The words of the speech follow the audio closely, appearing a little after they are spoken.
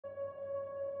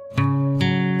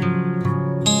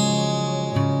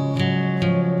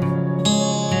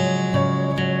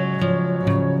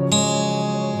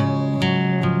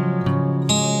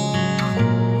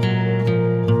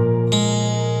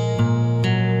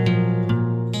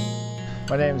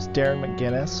My name is Darin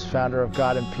McGinnis, founder of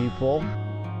God and People.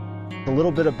 A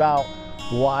little bit about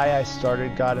why I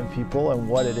started God and People and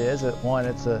what it is. One,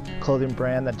 it's a clothing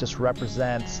brand that just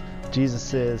represents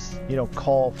Jesus's,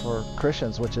 call for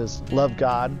Christians, which is love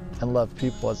God and love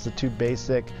people. It's the two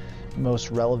basic, most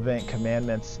relevant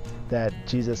commandments that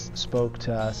Jesus spoke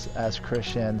to us as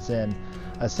Christians. And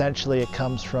essentially it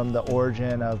comes from the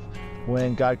origin of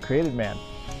when God created man.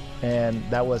 And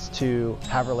that was to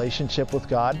have a relationship with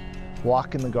God,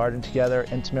 walk in the garden together,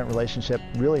 intimate relationship,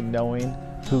 really knowing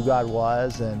who God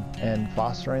was and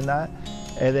fostering that.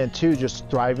 And then two, just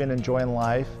thriving, enjoying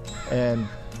life, and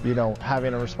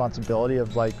having a responsibility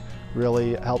of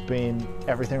really helping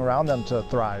everything around them to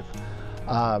thrive.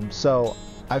 So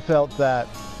I felt that,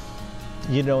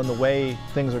 in the way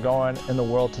things are going in the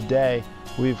world today,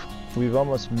 we've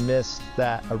almost missed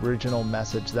that original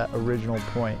message, that original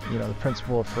point, the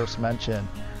principle of first mention,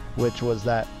 which was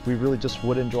that we really just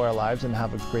would enjoy our lives and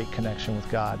have a great connection with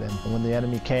God. And when the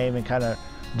enemy came and kind of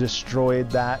destroyed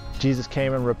that, Jesus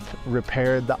came and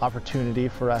repaired the opportunity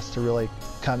for us to really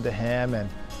come to Him and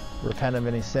repent of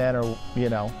any sin, or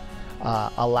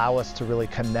allow us to really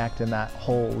connect in that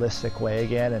holistic way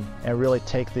again, and really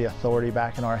take the authority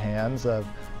back in our hands of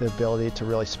the ability to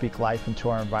really speak life into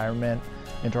our environment,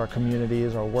 into our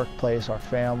communities, our workplace, our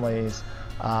families.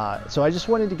 So I just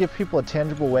wanted to give people a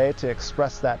tangible way to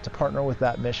express that, to partner with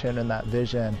that mission and that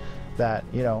vision that,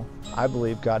 I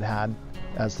believe God had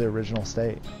as the original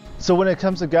state. So when it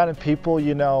comes to God and People,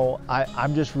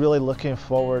 I'm just really looking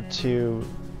forward to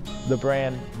the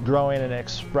brand growing and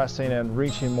expressing and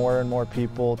reaching more and more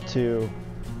people to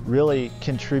really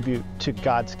contribute to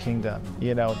God's kingdom.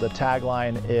 The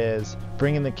tagline is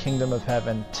bringing the kingdom of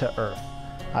heaven to earth.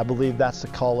 I believe that's the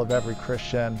call of every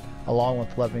Christian, along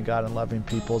with loving God and loving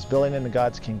people, is building into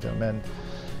God's kingdom. And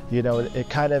it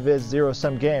kind of is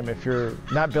zero-sum game. If you're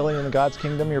not building into God's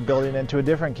kingdom, you're building into a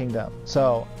different kingdom.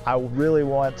 So I really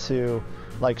want to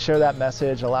share that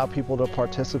message, allow people to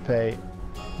participate.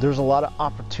 There's a lot of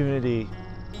opportunity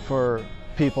for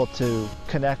people to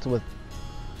connect with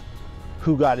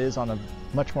who God is on a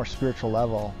much more spiritual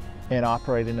level and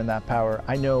operating in that power.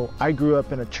 I know I grew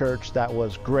up in a church that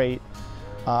was great,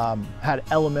 had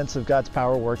elements of God's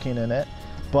power working in it,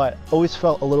 but always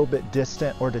felt a little bit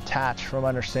distant or detached from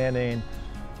understanding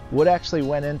what actually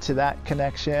went into that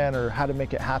connection or how to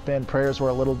make it happen. Prayers were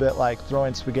a little bit like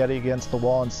throwing spaghetti against the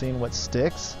wall and seeing what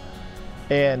sticks.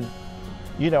 And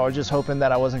I was just hoping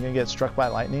that I wasn't going to get struck by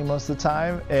lightning most of the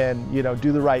time and,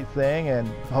 do the right thing and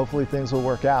hopefully things will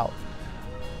work out.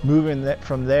 Moving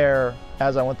from there,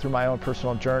 as I went through my own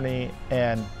personal journey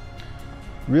and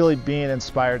really being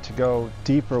inspired to go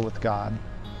deeper with God,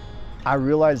 I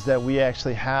realized that we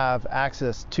actually have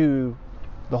access to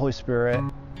the Holy Spirit,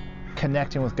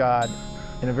 connecting with God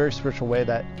in a very spiritual way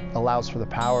that allows for the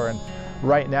power. And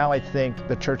right now I think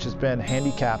the church has been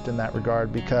handicapped in that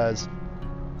regard because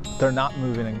they're not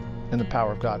moving in the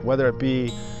power of God, whether it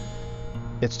be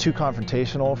it's too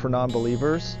confrontational for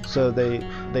non-believers, so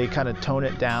they kind of tone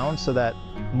it down so that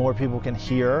more people can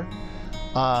hear.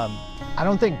 I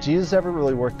don't think Jesus ever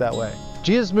really worked that way.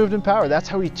 Jesus moved in power. That's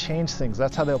how He changed things.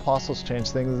 That's how the apostles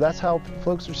changed things. That's how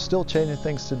folks are still changing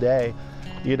things today,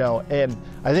 and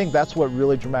I think that's what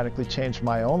really dramatically changed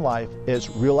my own life, is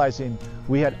realizing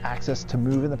we had access to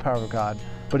move in the power of God,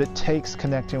 but it takes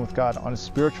connecting with God on a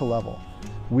spiritual level.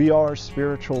 We are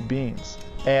spiritual beings,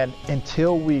 and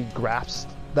until we grasp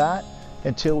that,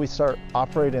 until we start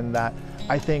operating that,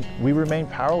 I think we remain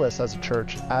powerless as a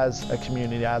church, as a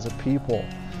community, as a people.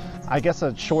 I guess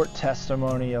a short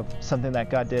testimony of something that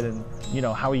God did and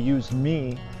how He used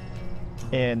me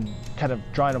in kind of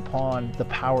drawing upon the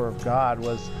power of God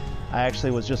was, I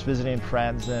actually was just visiting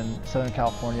friends in Southern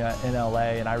California, in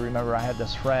LA, and I remember I had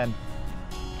this friend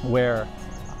where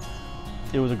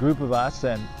it was a group of us,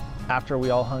 and after we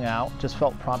all hung out, just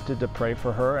felt prompted to pray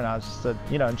for her. And I was just,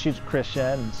 and she's a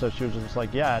Christian, and so she was just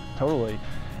like, yeah, totally.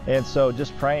 And so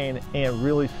just praying, and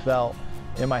really felt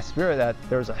in my spirit that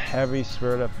there was a heavy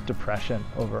spirit of depression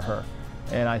over her.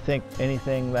 And I think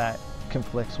anything that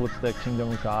conflicts with the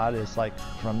kingdom of God is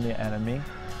from the enemy.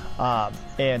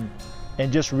 And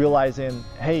just realizing,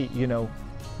 hey,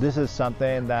 this is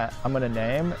something that I'm going to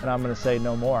name, and I'm going to say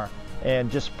no more.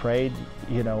 And just prayed,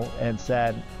 and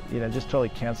said, just totally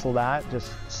cancel that.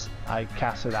 I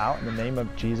cast it out in the name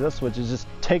of Jesus, which is just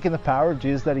taking the power of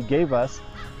Jesus that He gave us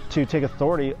to take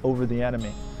authority over the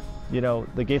enemy.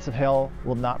 The gates of hell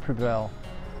will not prevail,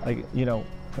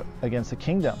 against the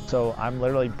kingdom. So I'm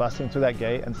literally busting through that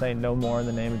gate and saying no more in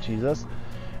the name of Jesus.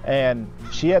 And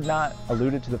she had not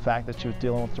alluded to the fact that she was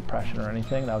dealing with depression or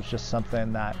anything. That was just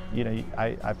something that,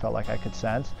 I felt like I could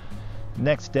sense.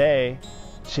 Next day,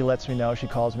 she lets me know, she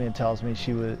calls me and tells me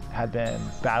she had been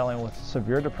battling with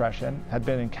severe depression, had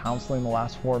been in counseling the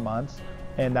last 4 months,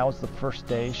 and that was the first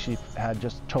day she had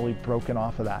just totally broken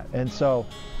off of that. And so,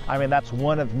 I mean, that's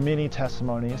one of many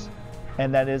testimonies,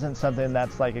 and that isn't something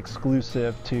that's like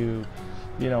exclusive to,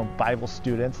 you know, Bible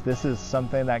students. This is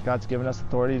something that God's given us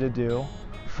authority to do.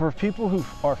 For people who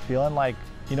are feeling like,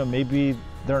 you know, maybe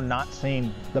they're not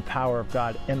seeing the power of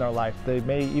God in their life. They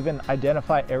may even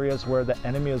identify areas where the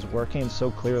enemy is working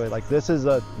so clearly. Like, this is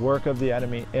a work of the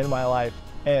enemy in my life,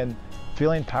 and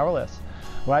feeling powerless.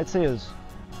 What I'd say is,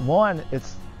 one,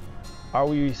 are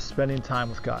we spending time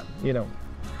with God? You know,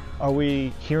 are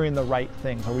we hearing the right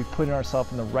things? Are we putting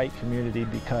ourselves in the right community?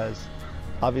 Because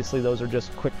obviously those are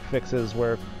just quick fixes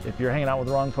where if you're hanging out with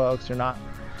the wrong folks, you're not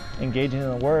engaging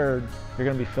in the Word, you're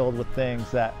going to be filled with things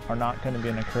that are not going to be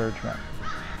an encouragement.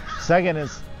 Second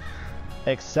is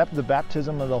accept the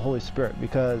baptism of the Holy Spirit,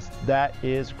 because that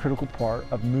is a critical part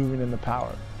of moving in the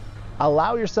power.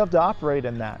 Allow yourself to operate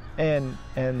in that and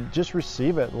just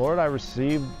receive it. Lord, I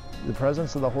receive the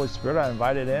presence of the Holy Spirit. I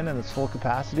invite it in its full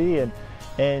capacity,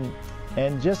 and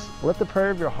just let the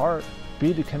prayer of your heart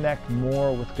be to connect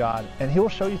more with God, and He will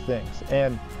show you things.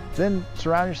 And then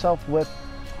surround yourself with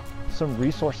some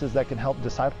resources that can help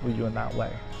disciple you in that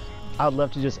way. I'd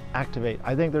love to just activate.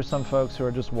 I think there's some folks who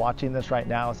are just watching this right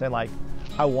now saying like,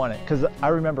 I want it. Because I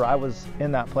remember I was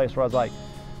in that place where I was like,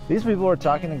 these people are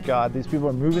talking to God, these people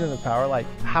are moving in the power, like,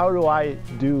 how do I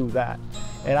do that?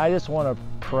 And I just want to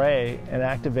pray an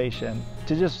activation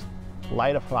to just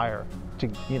light a fire, to,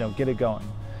 you know, get it going.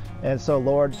 And so,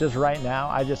 Lord, just right now,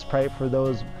 I just pray for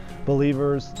those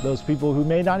believers, those people who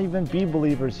may not even be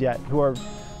believers yet, who are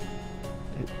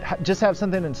just have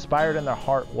something inspired in their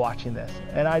heart watching this.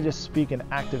 And I just speak an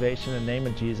activation in the name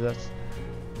of Jesus,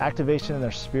 activation in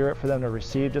their spirit for them to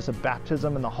receive just a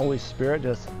baptism in the Holy Spirit,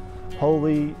 just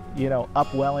holy, you know,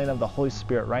 upwelling of the Holy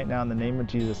Spirit right now in the name of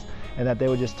Jesus, and that they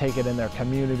would just take it in their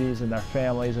communities, in their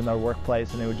families, in their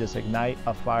workplace, and they would just ignite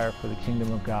a fire for the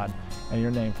kingdom of God. In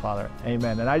your name, Father,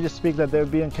 amen. And I just speak that they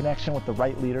would be in connection with the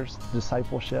right leaders,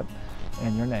 discipleship,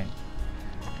 in your name,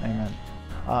 amen.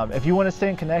 If you want to stay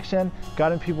in connection,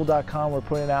 godandpeople.com, we're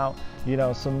putting out, you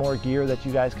know, some more gear that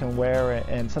you guys can wear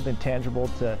and something tangible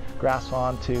to grasp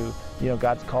on to, you know,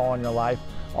 God's call on your life.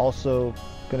 Also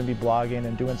going to be blogging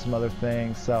and doing some other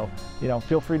things. So, you know,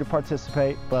 feel free to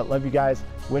participate, but love you guys.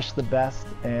 Wish the best,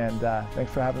 and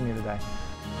thanks for having me today.